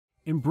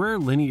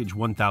Embraer Lineage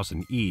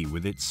 1000E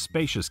with its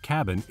spacious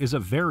cabin is a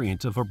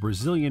variant of a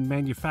Brazilian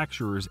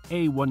manufacturer's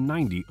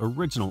A190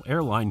 original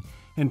airline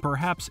and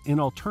perhaps an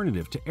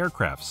alternative to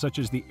aircraft such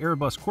as the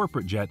Airbus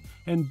corporate jet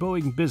and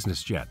Boeing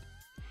business jet.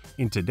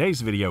 In today's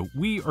video,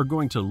 we are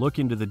going to look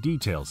into the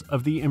details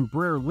of the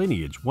Embraer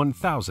Lineage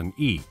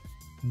 1000E.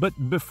 But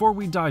before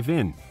we dive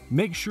in,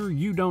 make sure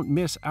you don't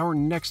miss our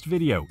next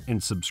video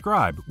and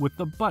subscribe with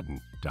the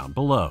button down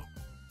below.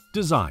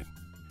 Design.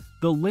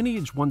 The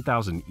Lineage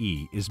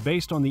 1000E is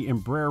based on the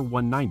Embraer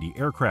 190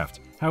 aircraft.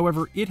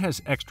 However, it has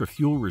extra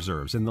fuel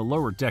reserves in the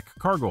lower deck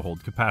cargo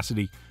hold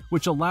capacity,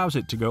 which allows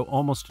it to go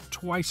almost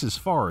twice as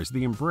far as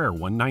the Embraer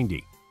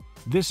 190.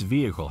 This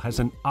vehicle has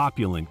an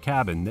opulent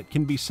cabin that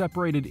can be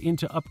separated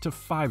into up to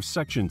 5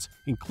 sections,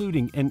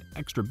 including an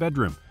extra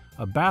bedroom,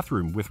 a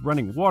bathroom with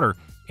running water,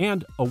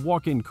 and a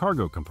walk-in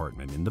cargo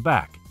compartment in the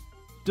back.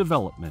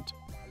 Development.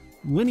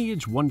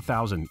 Lineage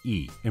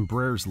 1000E,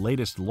 Embraer's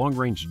latest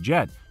long-range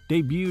jet,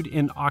 debuted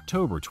in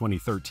October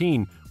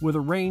 2013 with a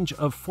range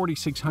of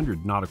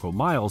 4,600 nautical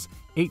miles,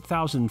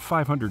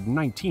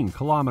 8,519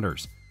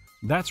 kilometers.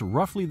 That's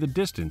roughly the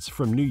distance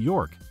from New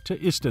York to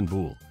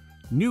Istanbul.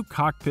 New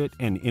cockpit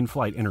and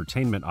in-flight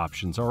entertainment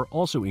options are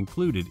also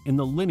included in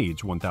the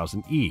Lineage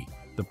 1000E.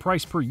 The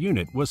price per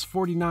unit was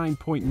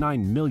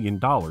 $49.9 million in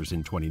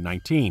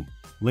 2019.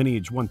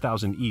 Lineage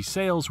 1000E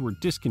sales were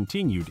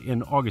discontinued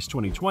in August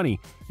 2020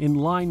 in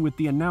line with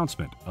the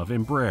announcement of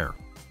Embraer.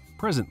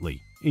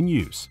 Presently in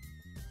use.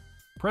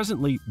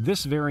 Presently,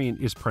 this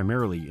variant is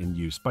primarily in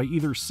use by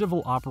either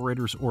civil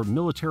operators or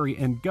military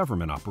and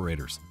government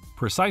operators.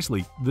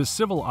 Precisely, the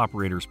civil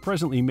operators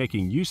presently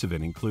making use of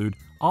it include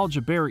Al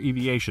Jaber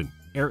Aviation,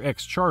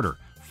 AirX Charter,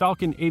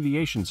 Falcon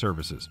Aviation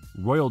Services,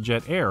 Royal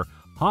Jet Air,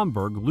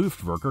 Hamburg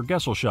Luftwerke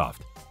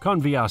Gesellschaft,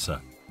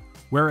 Conviasa.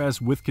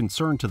 Whereas with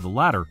concern to the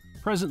latter,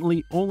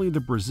 presently only the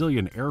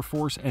Brazilian Air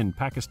Force and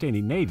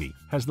Pakistani Navy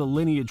has the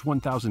Lineage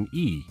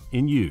 1000E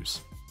in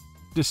use.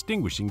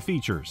 Distinguishing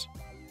features.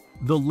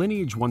 The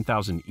Lineage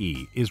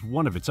 1000E is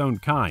one of its own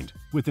kind,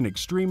 with an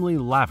extremely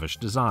lavish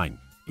design.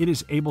 It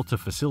is able to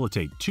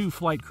facilitate 2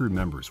 flight crew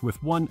members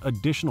with 1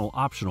 additional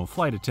optional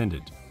flight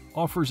attendant,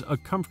 offers a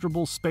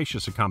comfortable,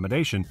 spacious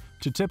accommodation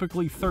to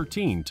typically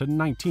 13 to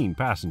 19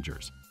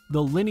 passengers.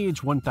 The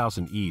Lineage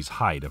 1000E's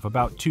height of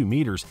about 2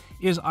 meters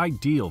is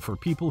ideal for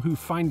people who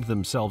find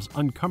themselves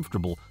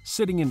uncomfortable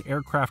sitting in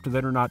aircraft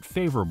that are not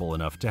favorable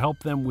enough to help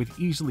them with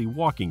easily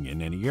walking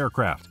in any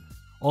aircraft.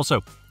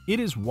 Also, it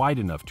is wide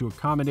enough to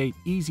accommodate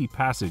easy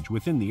passage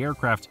within the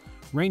aircraft,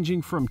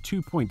 ranging from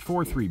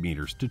 2.43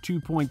 meters to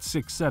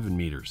 2.67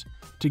 meters.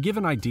 To give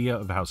an idea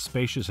of how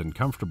spacious and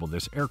comfortable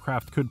this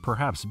aircraft could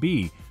perhaps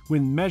be,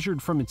 when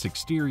measured from its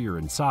exterior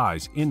and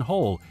size, in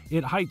whole,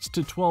 it heights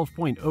to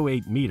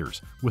 12.08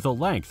 meters, with a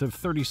length of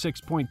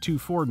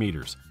 36.24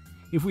 meters.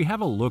 If we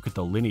have a look at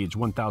the Lineage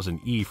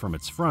 1000E from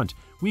its front,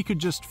 we could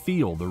just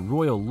feel the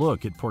royal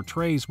look it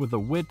portrays with a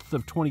width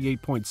of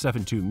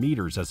 28.72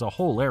 meters as a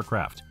whole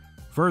aircraft.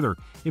 Further,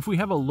 if we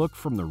have a look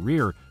from the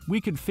rear,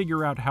 we could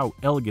figure out how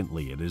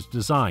elegantly it is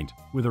designed,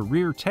 with a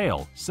rear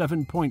tail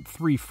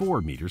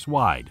 7.34 meters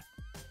wide.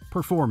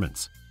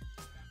 Performance.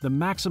 The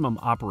maximum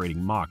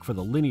operating Mach for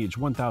the Lineage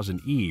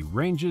 1000E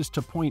ranges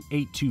to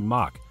 0.82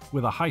 Mach,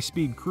 with a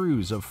high-speed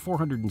cruise of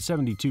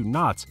 472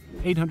 knots,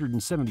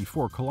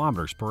 874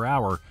 kilometers per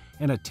hour,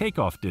 and a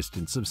takeoff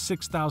distance of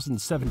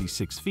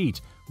 6,076 feet,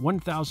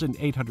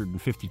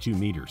 1,852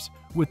 meters.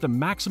 With the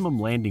maximum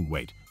landing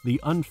weight, the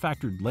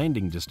unfactored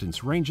landing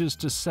distance ranges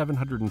to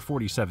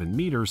 747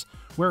 meters,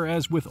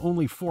 whereas with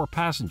only 4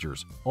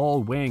 passengers,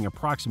 all weighing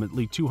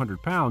approximately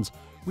 200 pounds,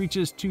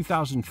 reaches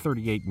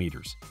 2,038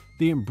 meters.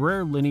 The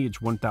Embraer Lineage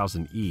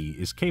 1000E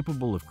is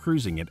capable of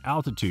cruising at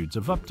altitudes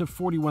of up to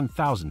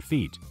 41,000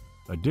 feet.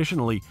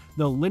 Additionally,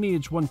 the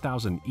Lineage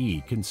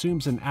 1000E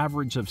consumes an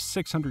average of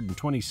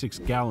 626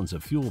 gallons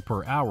of fuel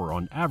per hour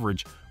on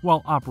average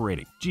while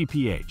operating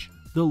GPH.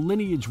 The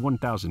Lineage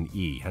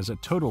 1000E has a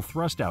total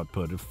thrust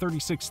output of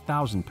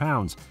 36,000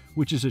 pounds,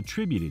 which is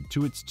attributed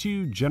to its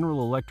 2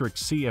 General Electric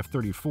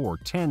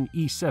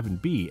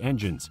CF34-10E7B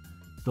engines.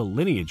 The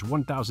Lineage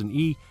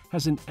 1000E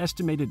has an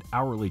estimated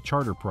hourly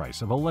charter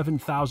price of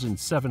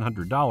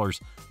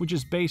 $11,700, which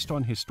is based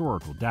on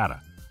historical data.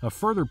 A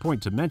further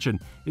point to mention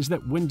is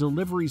that when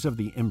deliveries of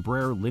the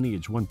Embraer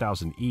Lineage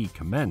 1000E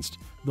commenced,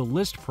 the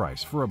list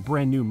price for a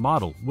brand new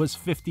model was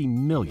 $50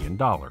 million.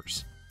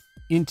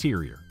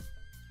 Interior.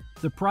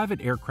 The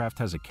private aircraft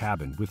has a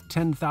cabin with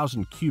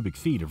 10,000 cubic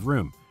feet of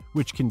room,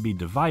 which can be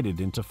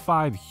divided into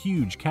 5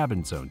 huge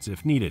cabin zones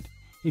if needed.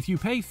 If you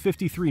pay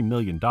 $53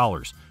 million,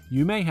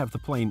 you may have the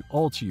plane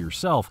all to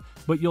yourself,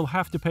 but you'll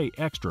have to pay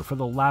extra for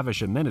the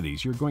lavish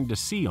amenities you're going to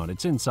see on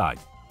its inside.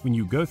 When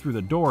you go through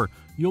the door,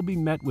 you'll be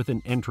met with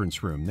an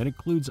entrance room that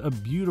includes a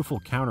beautiful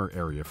counter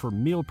area for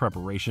meal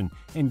preparation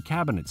and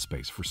cabinet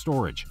space for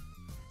storage.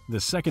 The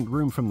second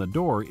room from the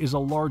door is a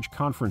large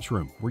conference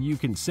room where you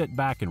can sit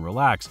back and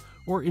relax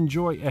or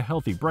enjoy a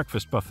healthy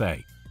breakfast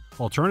buffet.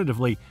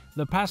 Alternatively,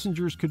 the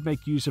passengers could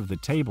make use of the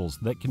tables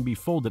that can be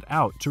folded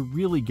out to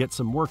really get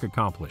some work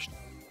accomplished.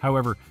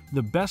 However,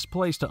 the best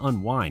place to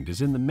unwind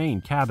is in the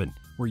main cabin,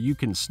 where you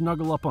can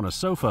snuggle up on a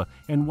sofa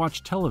and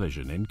watch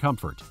television in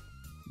comfort.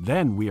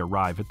 Then we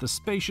arrive at the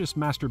spacious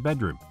master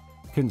bedroom.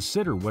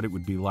 Consider what it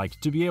would be like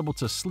to be able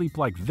to sleep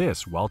like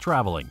this while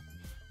traveling.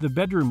 The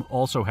bedroom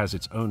also has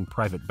its own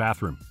private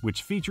bathroom,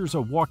 which features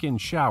a walk-in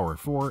shower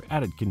for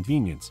added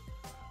convenience.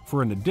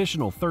 For an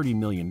additional $30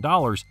 million,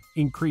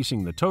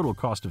 increasing the total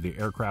cost of the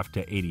aircraft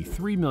to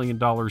 $83 million,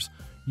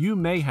 you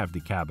may have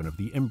the cabin of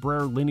the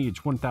Embraer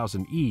Lineage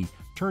 1000E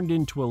turned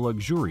into a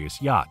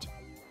luxurious yacht.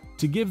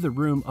 To give the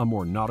room a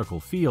more nautical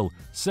feel,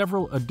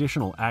 several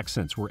additional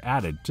accents were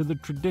added to the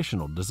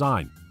traditional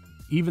design.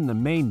 Even the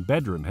main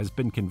bedroom has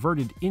been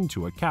converted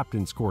into a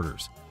captain's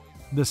quarters.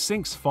 The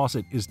sink's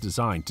faucet is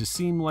designed to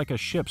seem like a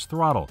ship's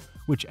throttle,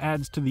 which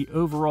adds to the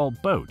overall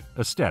boat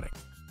aesthetic.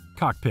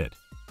 Cockpit.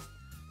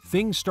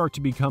 Things start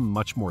to become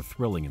much more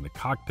thrilling in the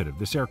cockpit of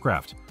this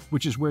aircraft,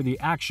 which is where the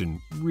action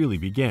really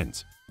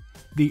begins.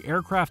 The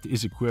aircraft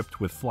is equipped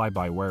with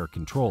fly-by-wire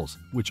controls,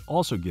 which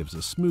also gives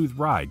a smooth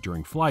ride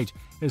during flight,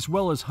 as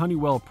well as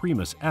Honeywell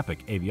Primus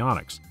Epic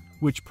avionics,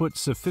 which puts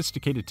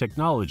sophisticated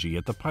technology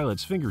at the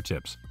pilot's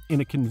fingertips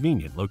in a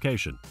convenient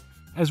location.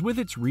 As with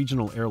its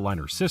regional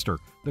airliner sister,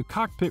 the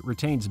cockpit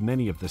retains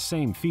many of the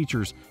same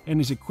features and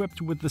is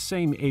equipped with the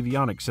same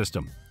avionics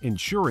system,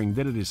 ensuring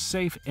that it is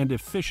safe and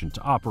efficient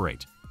to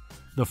operate.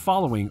 The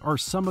following are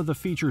some of the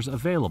features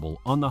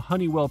available on the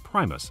Honeywell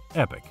Primus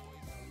Epic.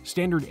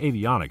 Standard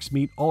avionics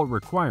meet all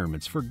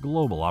requirements for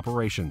global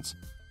operations.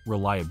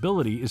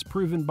 Reliability is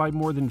proven by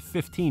more than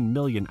 15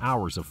 million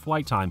hours of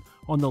flight time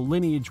on the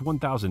Lineage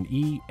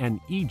 1000E and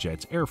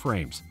E-Jets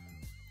airframes.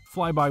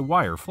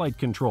 Fly-by-wire flight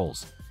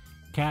controls.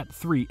 Cat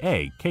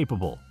 3A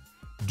capable.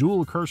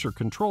 Dual cursor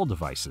control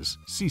devices,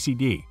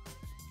 CCD.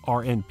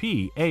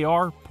 RNP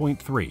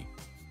AR.3.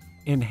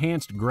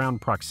 Enhanced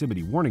ground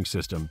proximity warning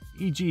system,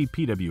 e.g.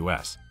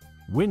 PWS.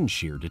 Wind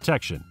shear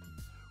detection.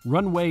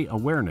 Runway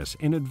Awareness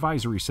and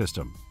Advisory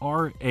System,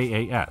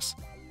 RAAS.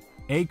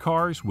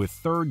 ACARS with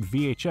third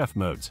VHF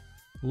modes.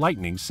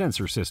 Lightning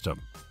Sensor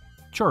System.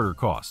 Charter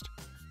cost.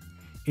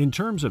 In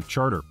terms of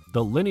charter,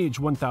 the Lineage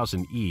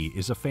 1000E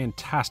is a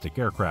fantastic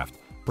aircraft,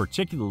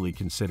 particularly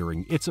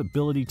considering its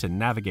ability to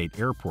navigate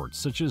airports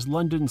such as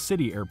London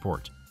City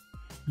Airport.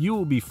 You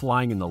will be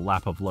flying in the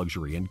lap of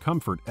luxury and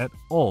comfort at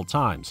all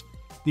times.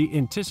 The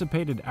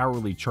anticipated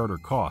hourly charter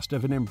cost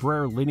of an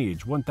Embraer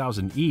Lineage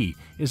 1000E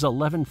is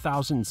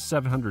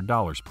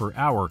 $11,700 per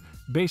hour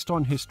based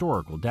on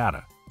historical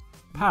data.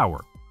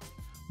 Power.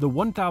 The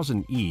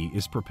 1000E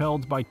is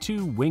propelled by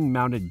two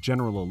wing-mounted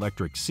General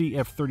Electric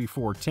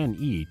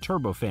CF3410E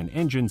turbofan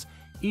engines,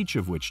 each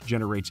of which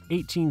generates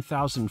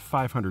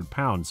 18,500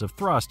 pounds of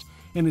thrust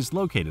and is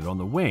located on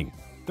the wing,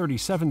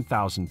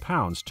 37,000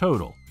 pounds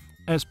total.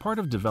 As part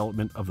of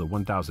development of the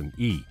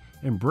 1000E,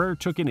 Embraer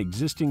took an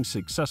existing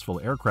successful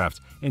aircraft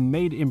and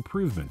made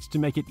improvements to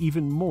make it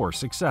even more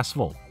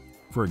successful.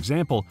 For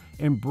example,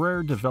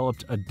 Embraer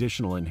developed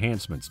additional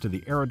enhancements to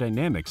the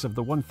aerodynamics of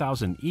the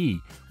 1000E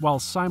while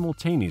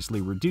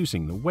simultaneously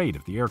reducing the weight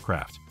of the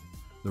aircraft.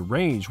 The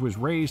range was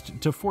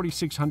raised to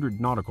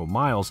 4,600 nautical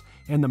miles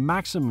and the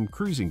maximum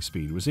cruising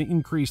speed was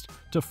increased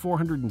to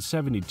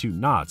 472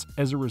 knots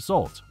as a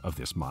result of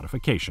this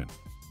modification.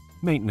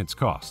 Maintenance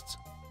costs.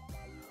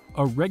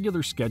 A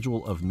regular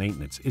schedule of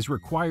maintenance is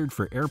required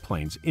for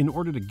airplanes in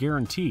order to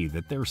guarantee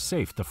that they're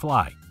safe to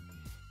fly.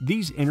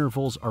 These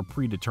intervals are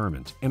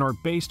predetermined and are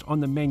based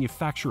on the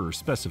manufacturer's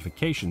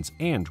specifications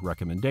and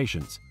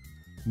recommendations.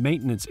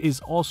 Maintenance is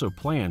also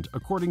planned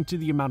according to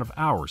the amount of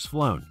hours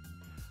flown.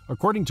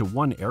 According to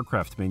one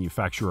aircraft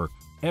manufacturer,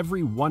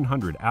 every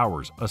 100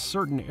 hours a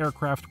certain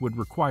aircraft would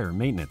require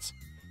maintenance.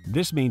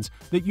 This means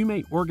that you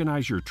may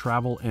organize your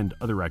travel and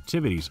other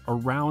activities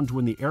around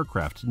when the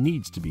aircraft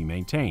needs to be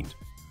maintained.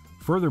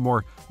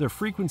 Furthermore, the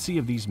frequency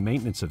of these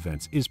maintenance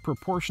events is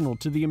proportional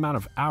to the amount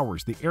of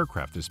hours the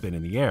aircraft has been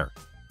in the air.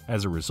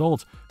 As a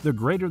result, the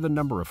greater the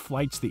number of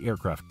flights the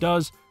aircraft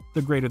does,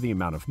 the greater the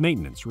amount of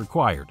maintenance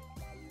required.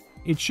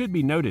 It should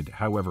be noted,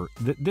 however,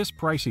 that this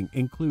pricing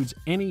includes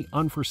any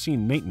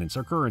unforeseen maintenance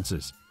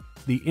occurrences.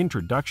 The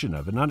introduction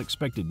of an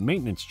unexpected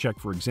maintenance check,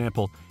 for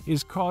example,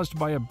 is caused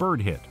by a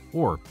bird hit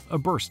or a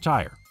burst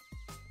tire.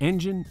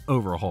 Engine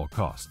overhaul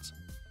costs.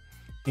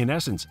 In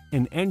essence,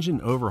 an engine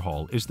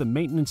overhaul is the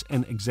maintenance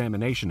and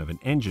examination of an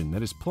engine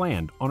that is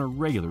planned on a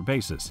regular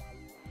basis.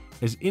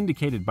 As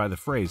indicated by the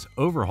phrase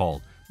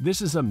overhaul,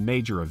 this is a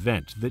major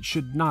event that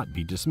should not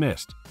be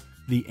dismissed.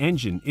 The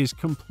engine is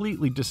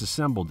completely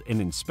disassembled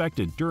and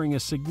inspected during a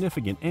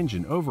significant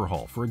engine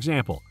overhaul, for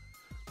example.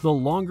 The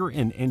longer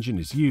an engine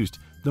is used,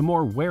 the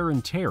more wear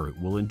and tear it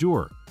will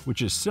endure,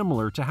 which is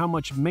similar to how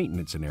much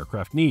maintenance an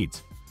aircraft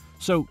needs.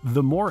 So,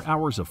 the more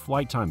hours of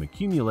flight time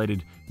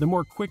accumulated, the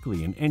more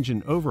quickly an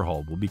engine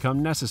overhaul will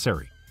become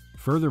necessary.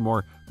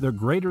 Furthermore, the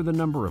greater the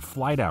number of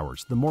flight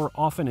hours, the more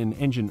often an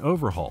engine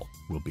overhaul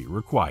will be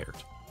required.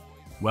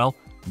 Well,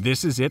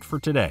 this is it for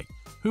today.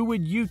 Who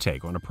would you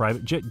take on a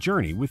private jet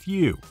journey with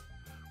you?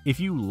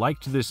 If you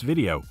liked this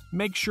video,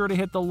 make sure to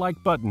hit the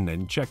like button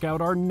and check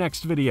out our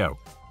next video.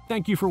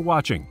 Thank you for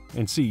watching,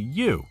 and see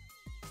you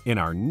in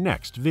our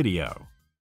next video.